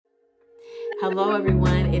Hello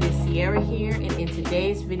everyone, it is Sierra here, and in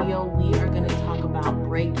today's video we are going to talk about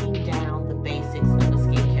breaking down the basics of a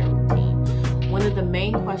skincare routine. One of the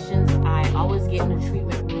main questions I always get in the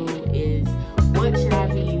treatment room is, what should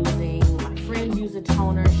I be using? My friends use a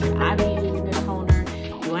toner. Should I be using a toner?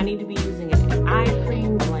 Do I need to be using an eye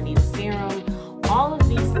cream? Do I need a serum? All of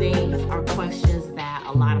these things are questions that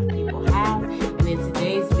a lot of people have, and in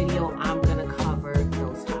today's video I'm going to cover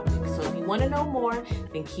those topics. So if you want to know more,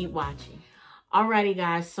 then keep watching. Alrighty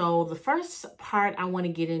guys, so the first part I want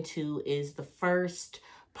to get into is the first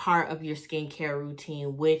part of your skincare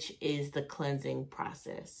routine, which is the cleansing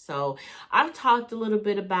process. So I've talked a little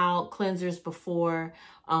bit about cleansers before.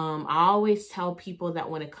 I always tell people that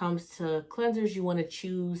when it comes to cleansers, you want to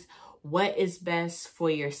choose what is best for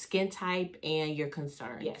your skin type and your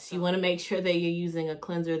concerns. Yes, you want to make sure that you're using a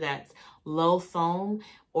cleanser that's low foam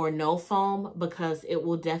or no foam, because it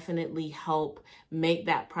will definitely help make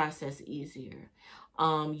that process easier.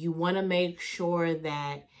 You want to make sure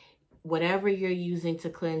that whatever you're using to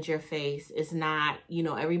cleanse your face is not,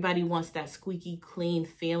 everybody wants that squeaky clean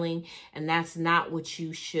feeling, and that's not what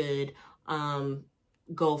you should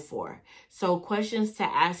go for. So questions to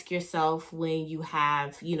ask yourself when you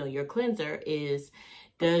have, your cleanser is,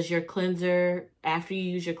 does your cleanser, after you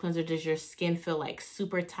use your cleanser, does your skin feel like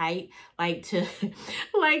super tight? Like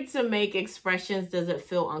to make expressions, does it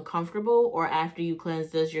feel uncomfortable? Or after you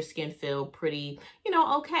cleanse, does your skin feel pretty,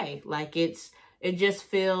 okay? Like it just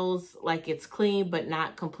feels like it's clean, but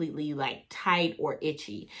not completely like tight or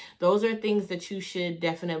itchy. Those are things that you should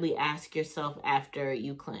definitely ask yourself after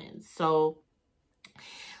you cleanse. So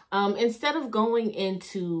instead of going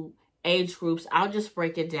into age groups, I'll just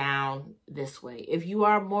break it down this way. If you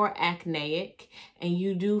are more acneic and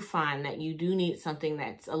you do find that you do need something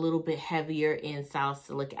that's a little bit heavier in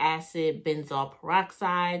salicylic acid, benzoyl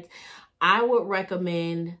peroxide, I would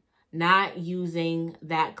recommend not using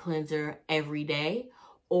that cleanser every day,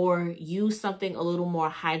 or use something a little more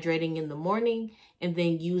hydrating in the morning and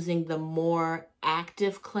then using the more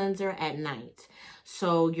active cleanser at night.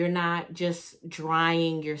 So you're not just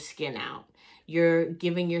drying your skin out. You're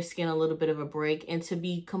giving your skin a little bit of a break. And to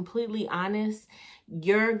be completely honest,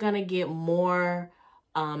 you're going to get more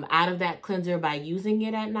out of that cleanser by using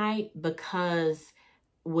it at night, because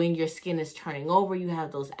when your skin is turning over, you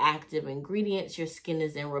have those active ingredients, your skin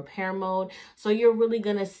is in repair mode. So you're really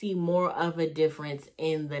going to see more of a difference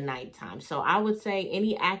in the nighttime. So I would say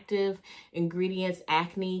any active ingredients,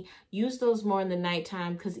 acne, use those more in the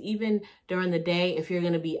nighttime, because even during the day, if you're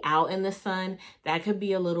going to be out in the sun, that could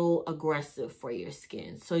be a little aggressive for your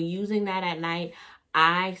skin. So using that at night,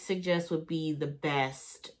 I suggest would be the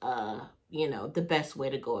best, the best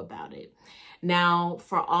way to go about it. Now,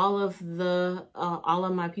 for all of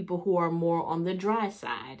my people who are more on the dry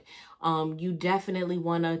side, you definitely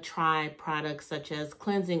want to try products such as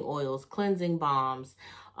cleansing oils, cleansing balms,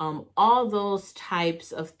 all those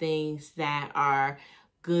types of things that are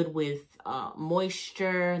good with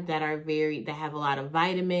moisture, that have a lot of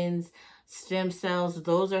vitamins, stem cells.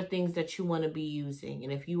 Those are things that you want to be using.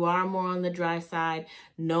 And if you are more on the dry side,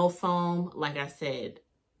 no foam, like I said,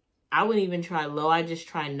 I wouldn't even try low. I just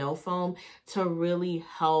try no foam to really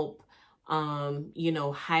help,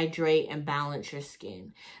 hydrate and balance your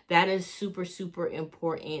skin. That is super, super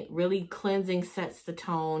important. Really, cleansing sets the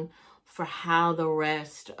tone for how the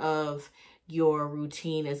rest of your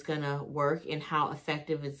routine is going to work and how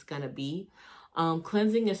effective it's going to be.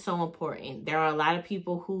 Cleansing is so important. There are a lot of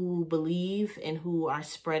people who believe and who are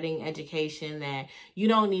spreading education that you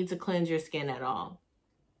don't need to cleanse your skin at all.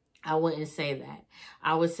 I wouldn't say that.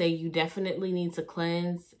 I would say you definitely need to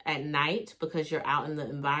cleanse at night because you're out in the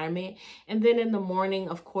environment. And then in the morning,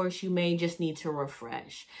 of course, you may just need to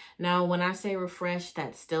refresh. Now, when I say refresh,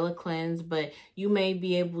 that's still a cleanse, but you may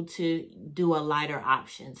be able to do a lighter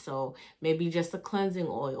option. So maybe just a cleansing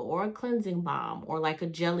oil or a cleansing balm or like a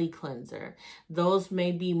jelly cleanser. Those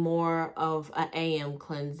may be more of an AM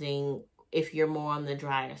cleansing if you're more on the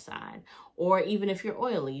drier side. Or even if you're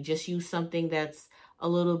oily, just use something that's a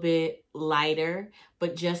little bit lighter,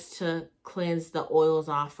 but just to cleanse the oils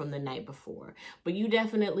off from the night before. But you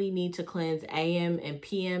definitely need to cleanse AM and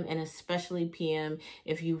PM, and especially PM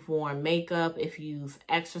if you've worn makeup, if you've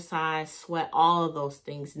exercised, sweat, all of those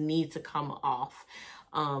things need to come off.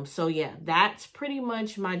 So yeah, that's pretty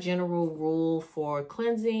much my general rule for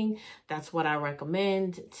cleansing. That's what I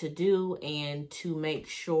recommend to do and to make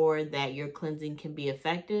sure that your cleansing can be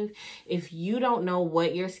effective. If you don't know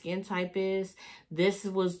what your skin type is, this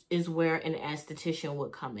is where an esthetician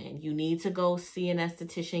would come in. You need to go see an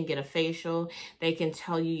esthetician, get a facial. They can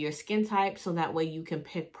tell you your skin type so that way you can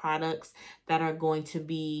pick products that are going to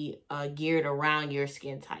be geared around your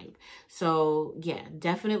skin type. So yeah,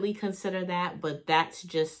 definitely consider that, but that's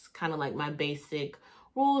just kind of like my basic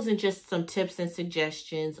rules and just some tips and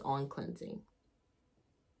suggestions on cleansing.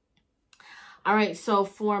 All right, so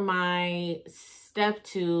for my step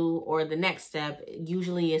 2, or the next step,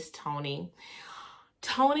 usually is toning.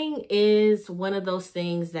 Toning is one of those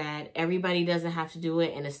things that everybody doesn't have to do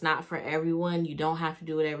it, and it's not for everyone. You don't have to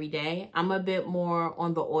do it every day. I'm a bit more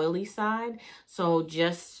on the oily side, so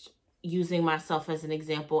just using myself as an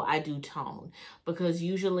example, I do tone because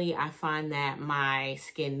usually I find that my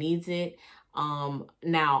skin needs it.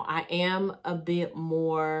 Now, I am a bit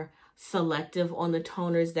more selective on the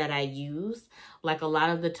toners that I use. Like a lot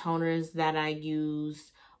of the toners that I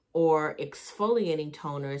use or exfoliating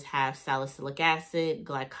toners have salicylic acid,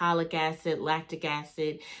 glycolic acid, lactic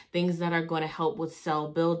acid, things that are going to help with cell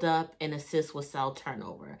buildup and assist with cell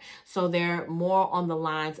turnover. So they're more on the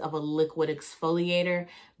lines of a liquid exfoliator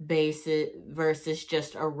basis versus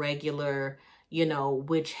just a regular,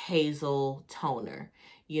 witch hazel toner.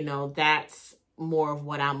 That's more of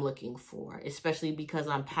what I'm looking for, especially because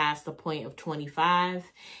I'm past the point of 25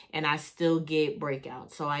 and I still get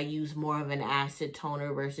breakouts. So I use more of an acid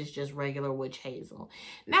toner versus just regular witch hazel.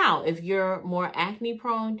 Now, if you're more acne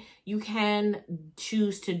prone, you can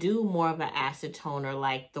choose to do more of an acid toner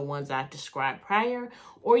like the ones I described prior,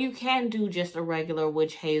 or you can do just a regular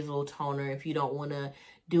witch hazel toner if you don't want to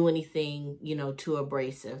do anything, too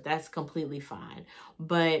abrasive. That's completely fine.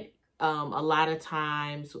 But a lot of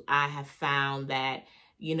times I have found that,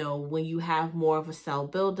 when you have more of a cell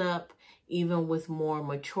buildup, even with more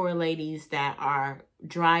mature ladies that are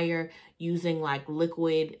drier, using like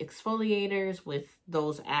liquid exfoliators with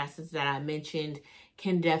those acids that I mentioned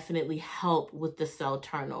can definitely help with the cell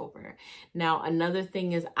turnover. Now, another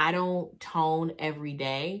thing is I don't tone every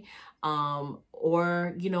day,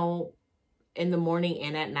 or, in the morning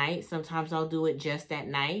and at night. Sometimes I'll do it just at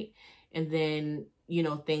night, and then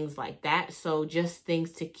things like that. So just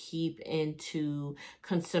things to keep into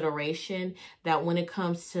consideration, that when it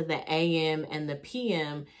comes to the AM and the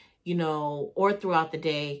PM, or throughout the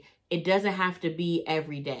day, it doesn't have to be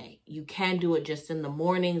every day. You can do it just in the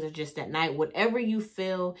mornings or just at night, whatever you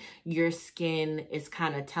feel your skin is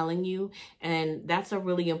kind of telling you. And that's a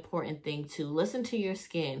really important thing to listen to your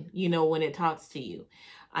skin, when it talks to you.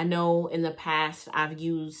 I know in the past I've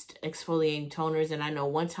used exfoliating toners, and I know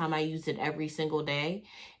one time I used it every single day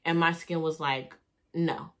and my skin was like,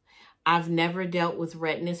 no. I've never dealt with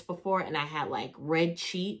redness before, and I had like red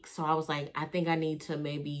cheeks. So I was like, I think I need to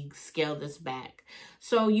maybe scale this back.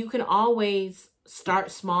 So you can always start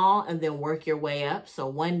small and then work your way up. So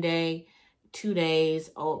 1 day, 2 days,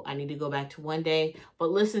 oh, I need to go back to 1 day, but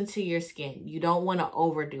listen to your skin. You don't want to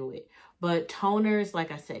overdo it. But toners,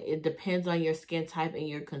 like I said, it depends on your skin type and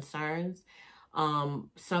your concerns.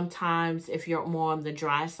 Sometimes if you're more on the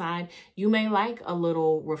dry side, you may like a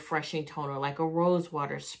little refreshing toner, like a rose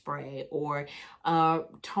water spray, or a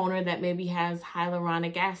toner that maybe has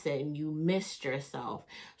hyaluronic acid and you mist yourself.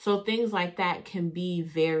 So things like that can be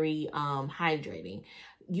very hydrating.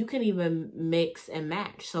 You can even mix and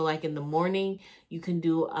match. So like in the morning, you can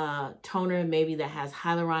do a toner maybe that has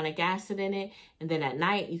hyaluronic acid in it. And then at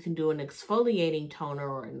night, you can do an exfoliating toner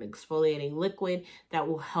or an exfoliating liquid that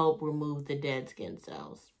will help remove the dead skin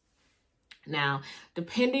cells. Now,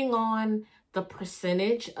 depending on the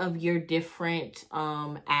percentage of your different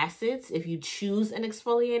acids, if you choose an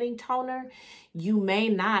exfoliating toner, you may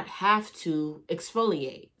not have to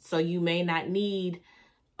exfoliate. So you may not need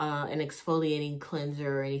an exfoliating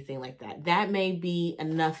cleanser or anything like that. That may be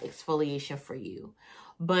enough exfoliation for you.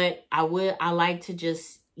 But I like to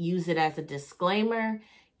just use it as a disclaimer.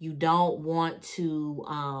 You don't want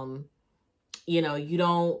to, you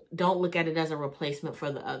don't look at it as a replacement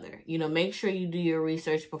for the other. Make sure you do your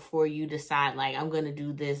research before you decide, like, I'm going to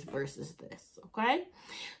do this versus this, okay?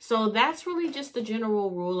 So that's really just the general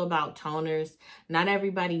rule about toners. Not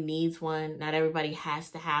everybody needs one. Not everybody has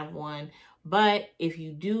to have one. But if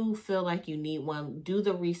you do feel like you need one, do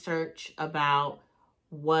the research about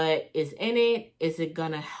what is in it. Is it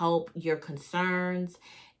going to help your concerns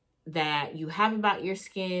that you have about your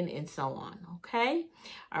skin, and so on, okay?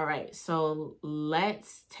 All right, so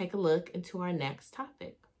let's take a look into our next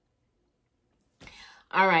topic.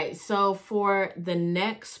 All right, so for the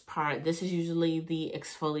next part, this is usually the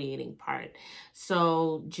exfoliating part.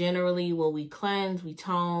 So generally when we cleanse, we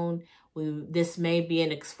tone, this may be an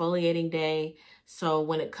exfoliating day. So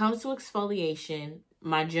when it comes to exfoliation,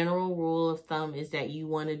 my general rule of thumb is that you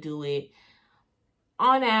want to do it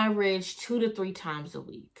on average 2 to 3 times a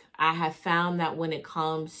week. I have found that when it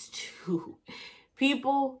comes to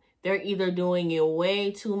people, they're either doing it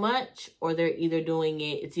way too much, or they're either doing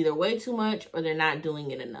it, it's either way too much or they're not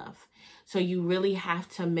doing it enough. So you really have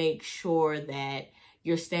to make sure that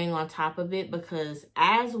you're staying on top of it, because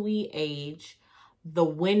as we age, the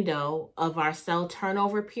window of our cell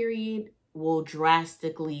turnover period will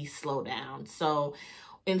drastically slow down. So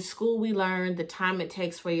in school, we learned the time it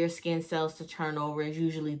takes for your skin cells to turn over is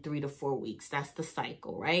usually 3 to 4 weeks. That's the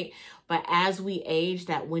cycle, right? But as we age,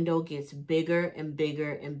 that window gets bigger and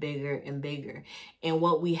bigger and bigger and bigger. And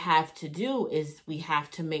what we have to do is we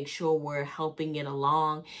have to make sure we're helping it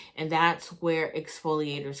along. And that's where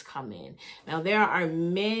exfoliators come in. Now, there are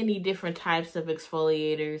many different types of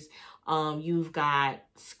exfoliators. You've got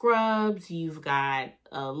scrubs, you've got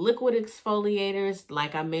liquid exfoliators,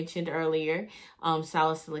 like I mentioned earlier,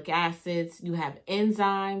 salicylic acids, you have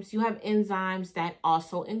enzymes that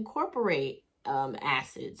also incorporate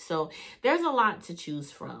acids. So there's a lot to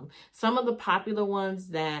choose from. Some of the popular ones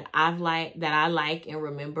that I like and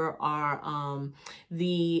remember are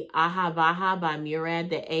the Ahavaha by Murad,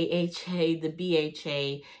 the AHA, the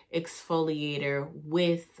BHA exfoliator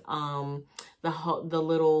with the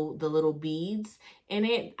little beads in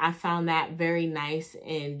it. I found that very nice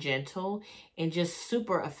and gentle and just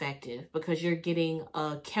super effective, because you're getting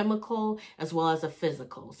a chemical as well as a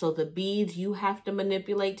physical. So the beads you have to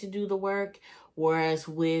manipulate to do the work, whereas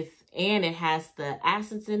and it has the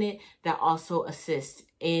acids in it that also assist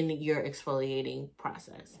in your exfoliating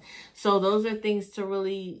process. So those are things to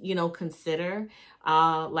really, consider.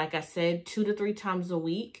 Like I said, 2 to 3 times a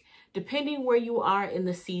week. Depending where you are in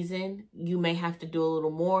the season, you may have to do a little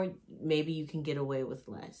more. Maybe you can get away with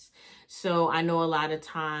less. So I know a lot of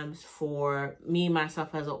times for me,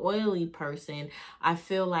 myself as an oily person, I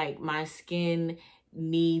feel like my skin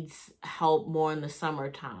needs help more in the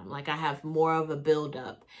summertime. Like I have more of a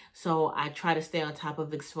buildup. So I try to stay on top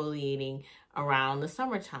of exfoliating around the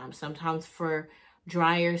summertime. Sometimes for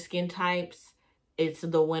drier skin types, it's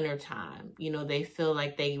the winter time. They feel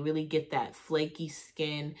like they really get that flaky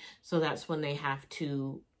skin. So that's when they have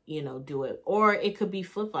to, do it. Or it could be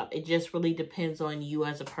flip-flop. It just really depends on you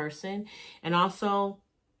as a person. And also,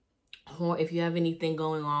 if you have anything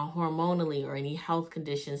going on hormonally or any health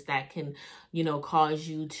conditions that can, cause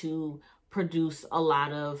you to produce a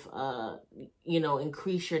lot of,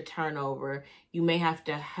 increase your turnover, you may have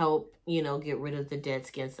to help, get rid of the dead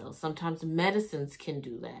skin cells. Sometimes medicines can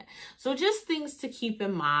do that. So just things to keep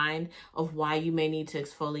in mind of why you may need to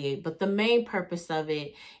exfoliate. But the main purpose of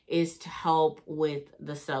it is to help with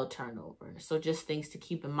the cell turnover. So just things to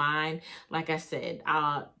keep in mind. Like I said,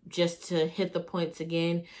 just to hit the points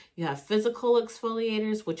again, you have physical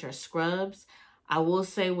exfoliators, which are scrubs. I will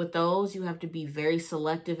say with those, you have to be very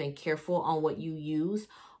selective and careful on what you use.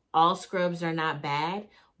 All scrubs are not bad,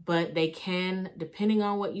 but they can, depending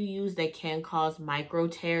on what you use, they can cause micro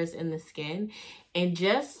tears in the skin. And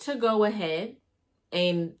just to go ahead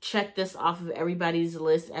and check this off of everybody's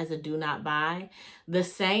list as a do not buy, the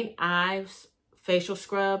St. Ives facial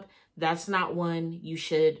scrub, that's not one you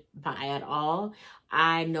should buy at all.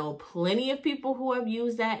 I know plenty of people who have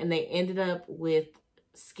used that and they ended up with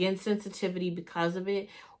skin sensitivity because of it,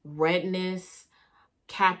 redness,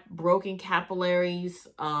 broken capillaries,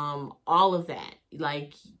 all of that.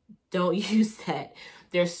 Like, don't use that.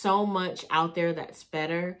 There's so much out there that's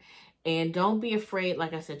better. And don't be afraid,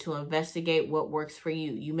 like I said, to investigate what works for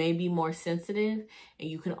you. You may be more sensitive and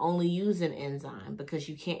you can only use an enzyme because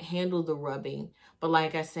you can't handle the rubbing. But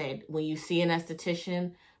like I said, when you see an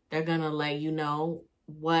esthetician, they're going to let you know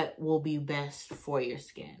what will be best for your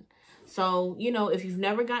skin. So, if you've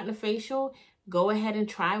never gotten a facial, go ahead and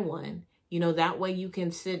try one. That way you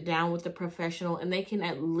can sit down with the professional and they can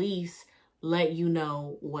at least let you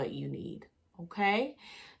know what you need. Okay?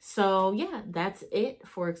 So, yeah, that's it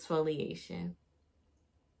for exfoliation.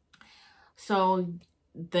 So,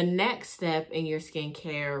 the next step in your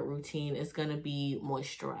skincare routine is going to be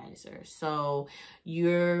moisturizer. So,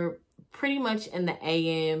 you're pretty much in the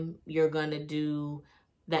AM, you're going to do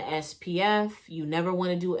the SPF. You never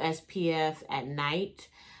want to do SPF at night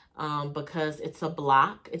because it's a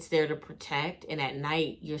block. It's there to protect. And at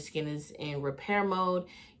night, your skin is in repair mode.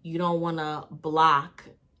 You don't want to block,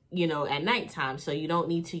 at nighttime. So you don't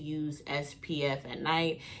need to use SPF at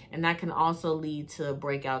night. And that can also lead to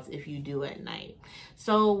breakouts if you do at night.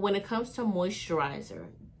 So when it comes to moisturizer,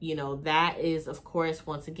 that is, of course,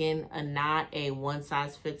 once again, not a one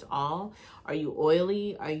size fits all. Are you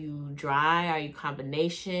oily? Are you dry? Are you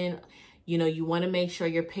combination? You want to make sure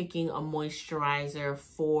you're picking a moisturizer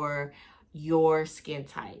for your skin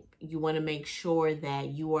type. You want to make sure that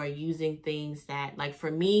you are using things that, like for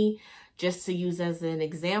me, just to use as an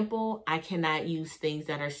example, I cannot use things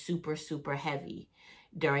that are super, super heavy.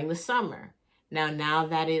 during the summer. Now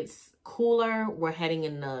that it's cooler, we're heading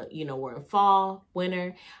in the, we're in fall,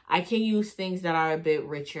 winter, I can use things that are a bit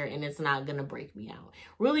richer and it's not going to break me out.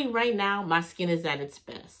 Really, right now, my skin is at its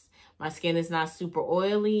best. My skin is not super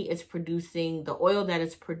oily. It's producing, the oil that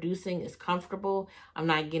it's producing is comfortable. I'm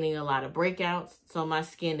not getting a lot of breakouts. So my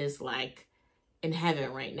skin is like in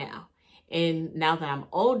heaven right now. And now that I'm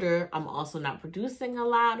older, I'm also not producing a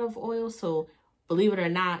lot of oil. So believe it or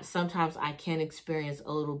not, sometimes I can experience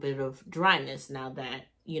a little bit of dryness now that,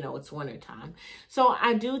 it's wintertime. So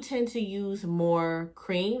I do tend to use more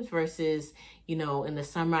creams versus, in the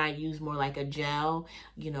summer I use more like a gel,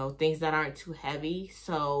 things that aren't too heavy.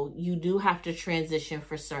 So you do have to transition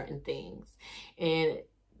for certain things. And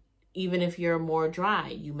even if you're more dry,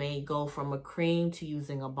 you may go from a cream to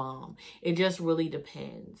using a balm. It just really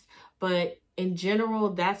depends. But in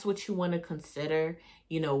general, that's what you want to consider.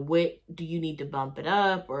 What do you need to bump it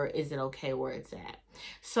up, or is it okay where it's at?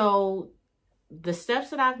 So the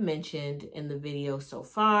steps that I've mentioned in the video so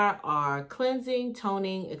far are cleansing,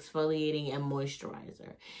 toning, exfoliating, and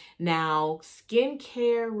moisturizer. Now,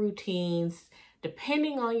 skincare routines,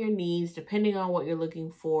 depending on your needs, depending on what you're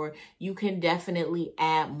looking for, you can definitely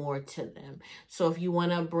add more to them. So if you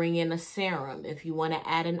want to bring in a serum, if you want to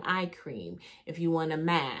add an eye cream, if you want a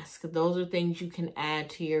mask, those are things you can add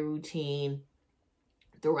to your routine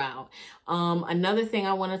throughout. Another thing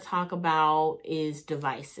I want to talk about is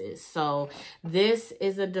devices. So this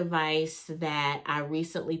is a device that I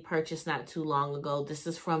recently purchased not too long ago. This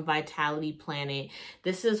is from Vitality Planet.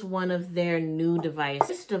 This is one of their new devices.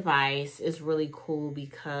 This device is really cool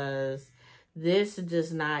because this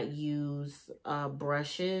does not use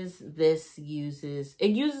brushes.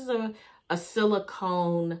 It uses a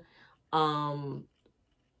silicone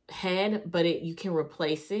head, but you can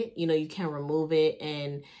replace it, you can remove it,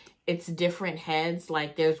 and it's different heads.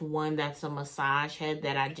 Like there's one that's a massage head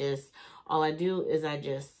that all I do is I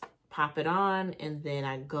just pop it on and then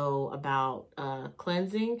I go about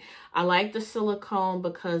cleansing. I like the silicone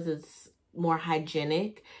because it's more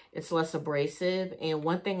hygienic, it's less abrasive. And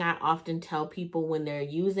one thing I often tell people when they're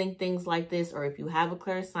using things like this, or if you have a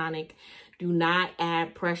Clarisonic, do not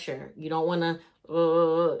add pressure. You don't want to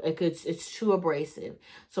it's too abrasive.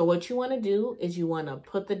 So what you want to do is you want to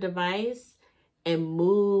put the device and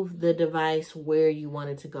move the device where you want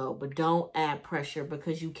it to go, but don't add pressure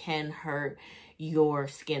because you can hurt your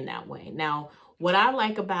skin that way. Now, what I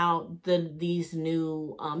like about these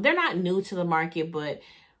new, they're not new to the market, but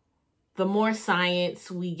the more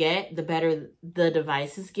science we get, the better the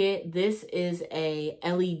devices get. This is a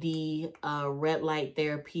LED red light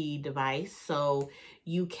therapy device. So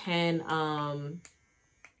you can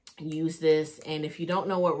use this. And if you don't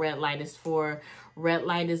know what red light is for, red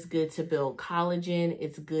light is good to build collagen.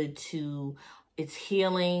 It's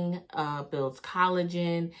healing, builds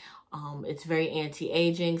collagen. It's very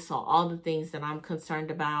anti-aging, so all the things that I'm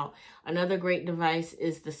concerned about. Another great device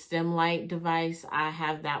is the stem light device. I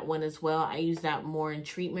have that one as well. I use that more in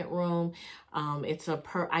treatment room.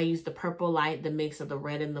 I use the purple light, the mix of the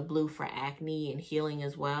red and the blue for acne and healing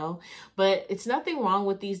as well. But it's nothing wrong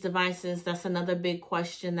with these devices. That's another big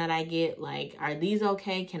question that I get. Like, are these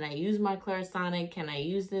okay? Can I use my Clarisonic? Can I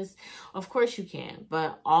use this? Of course you can,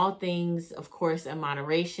 but all things, of course, in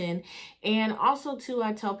moderation. And also too,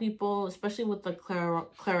 I tell people, especially with the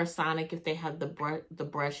Clarisonic, if they have the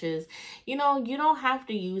brushes, you don't have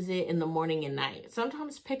to use it in the morning and night.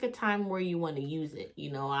 Sometimes pick a time where you want to use it.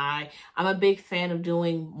 I'm a big fan of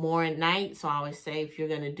doing more at night. So I always say, if you're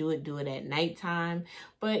going to do it at nighttime.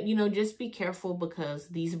 But, just be careful because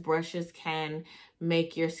these brushes can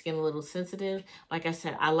make your skin a little sensitive. Like I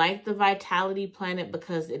said, I like the Vitality Planet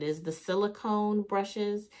because it is the silicone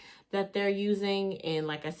brushes that they're using. And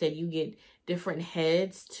like I said, you get different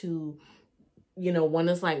heads to, one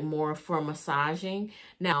is like more for massaging.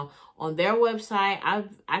 Now, on their website,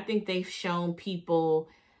 I think they've shown people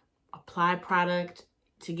apply product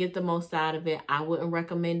to get the most out of it. I wouldn't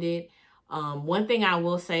recommend it. One thing I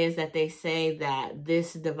will say is that they say that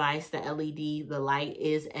this device, the LED, the light,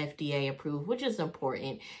 is FDA approved, which is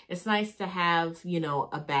important. It's nice to have,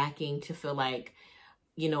 a backing to feel like,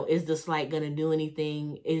 is this light going to do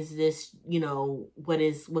anything? Is this,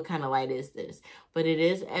 what kind of light is this? But it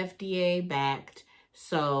is FDA backed.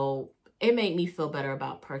 So it made me feel better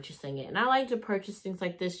about purchasing it. And I like to purchase things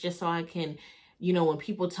like this just so I can, when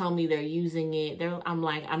people tell me they're using it,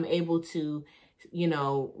 I'm able to,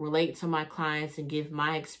 relate to my clients and give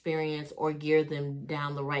my experience or gear them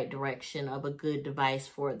down the right direction of a good device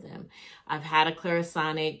for them. I've had a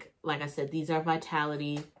Clarisonic. Like I said, these are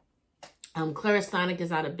Vitality. Clarisonic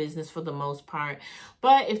is out of business for the most part,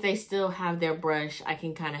 but if they still have their brush, I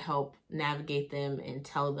can kind of help navigate them and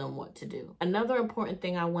tell them what to do. Another important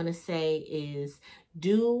thing I want to say is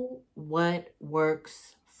do what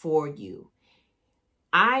works for you.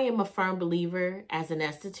 I am a firm believer as an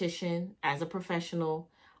esthetician, as a professional,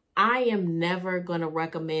 I am never going to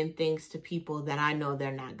recommend things to people that I know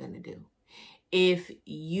they're not going to do. If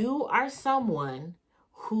you are someone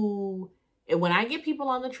who, when I get people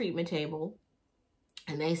on the treatment table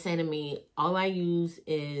and they say to me, all I use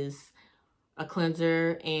is a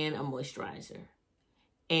cleanser and a moisturizer,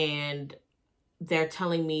 and they're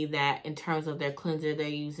telling me that in terms of their cleanser, they're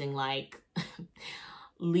using like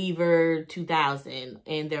Lever 2000,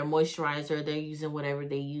 and their moisturizer, they're using whatever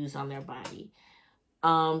they use on their body.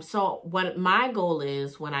 So what my goal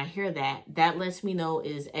is when I hear that, that lets me know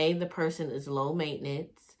is A, the person is low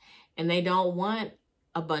maintenance and they don't want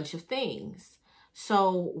a bunch of things.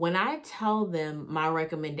 So when I tell them my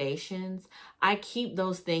recommendations, I keep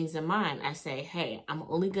those things in mind. I say, hey, I'm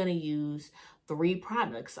only going to use 3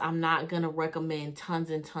 products. I'm not going to recommend tons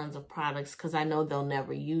and tons of products because I know they'll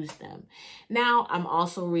never use them. Now, I'm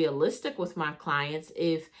also realistic with my clients.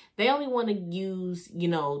 If they only want to use,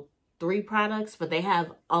 3 products, but they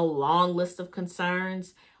have a long list of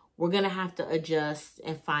concerns, we're going to have to adjust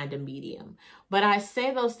and find a medium. But I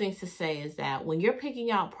say those things to say is that when you're picking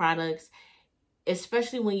out products,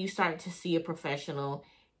 especially when you start to see a professional,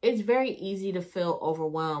 it's very easy to feel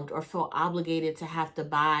overwhelmed or feel obligated to have to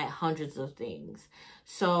buy hundreds of things.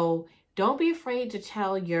 So don't be afraid to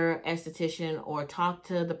tell your esthetician or talk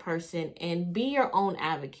to the person and be your own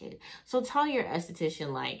advocate. So tell your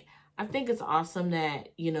esthetician, like, I think it's awesome that,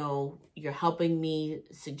 you're helping me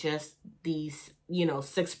suggest these,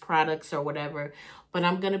 6 products or whatever, but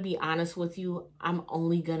I'm going to be honest with you. I'm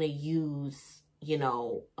only going to use,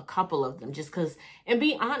 a couple of them just because, and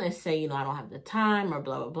be honest, say, I don't have the time or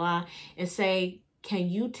blah, blah, blah, and say, can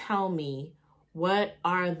you tell me what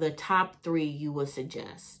are the top 3 you would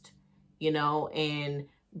suggest, and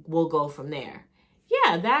we'll go from there.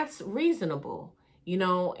 Yeah, that's reasonable.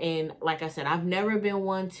 And like I said, I've never been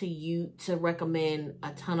one to recommend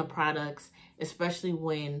a ton of products, especially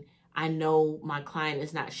when I know my client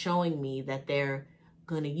is not showing me that they're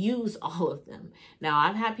going to use all of them. Now,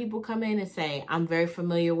 I've had people come in and say, I'm very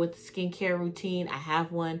familiar with the skincare routine. I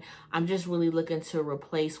have one. I'm just really looking to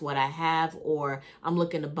replace what I have, or I'm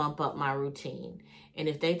looking to bump up my routine. And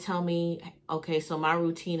if they tell me, okay, so my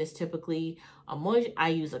routine is typically I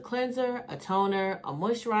use a cleanser, a toner, a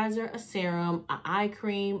moisturizer, a serum, an eye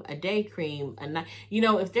cream, a day cream,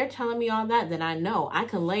 if they're telling me all that, then I know I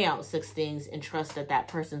can lay out 6 things and trust that that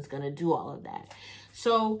person's going to do all of that.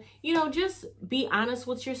 So, just be honest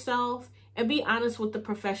with yourself and be honest with the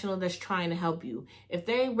professional that's trying to help you. If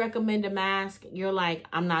they recommend a mask, you're like,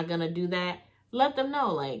 I'm not going to do that. Let them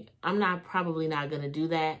know, like, I'm probably not going to do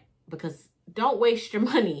that, because don't waste your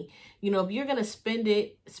money. If you're going to spend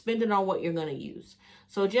it on what you're going to use.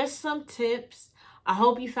 So just some tips. I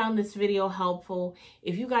hope you found this video helpful.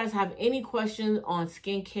 If you guys have any questions on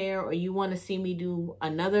skincare, or you want to see me do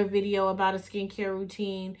another video about a skincare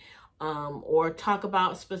routine, or talk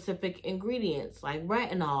about specific ingredients like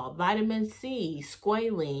retinol, vitamin C,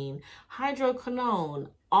 squalene, hydroquinone,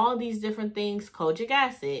 all these different things, kojic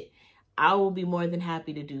acid, I will be more than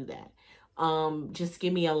happy to do that. Just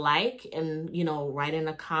give me a like and, write in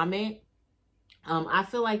a comment. I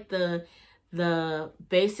feel like the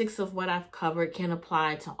basics of what I've covered can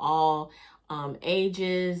apply to all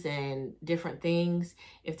ages and different things.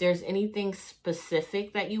 If there's anything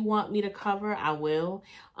specific that you want me to cover, I will.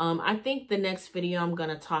 I think the next video I'm going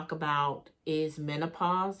to talk about is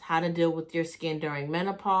menopause, how to deal with your skin during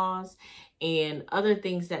menopause, and other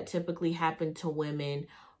things that typically happen to women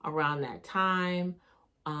around that time.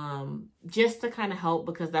 Just to kind of help,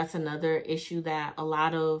 because that's another issue that a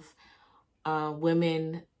lot of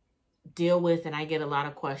women deal with, and I get a lot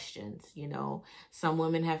of questions. Some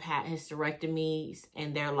women have had hysterectomies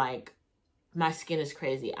and they're like, my skin is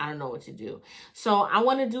crazy, I don't know what to do. So I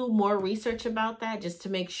want to do more research about that, just to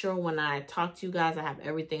make sure when I talk to you guys I have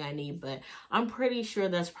everything I need. But I'm pretty sure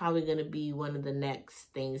that's probably going to be one of the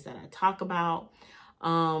next things that I talk about.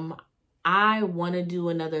 I want to do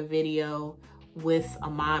another video with a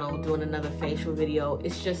model, doing another facial video.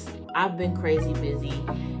 It's just, I've been crazy busy,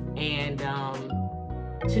 and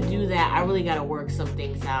to do that, I really got to work some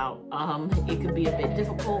things out. It could be a bit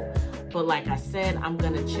difficult, but like I said, I'm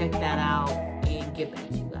going to check that out and get back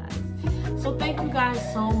to you guys. So thank you guys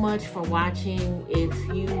so much for watching. If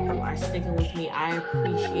you are sticking with me, I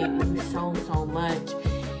appreciate you so, so much.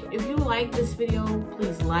 If you like this video,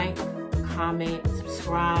 please like, comment,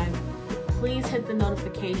 subscribe. please hit the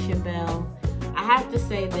notification bell. I have to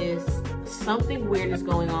say this, something weird is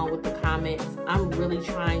going on with the comments. I'm really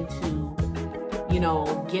trying to, you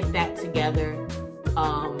know, get that together.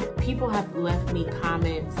 People have left me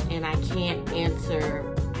comments and I can't answer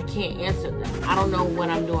them. I don't know what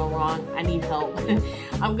I'm doing wrong. I need help.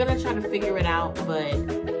 I'm gonna try to figure it out, but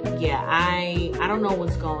yeah, I don't know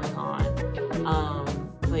what's going on.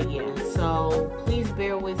 But yeah, so please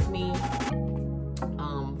bear with me.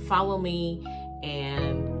 Follow me,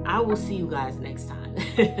 and I will see you guys next time.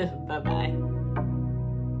 Bye-bye.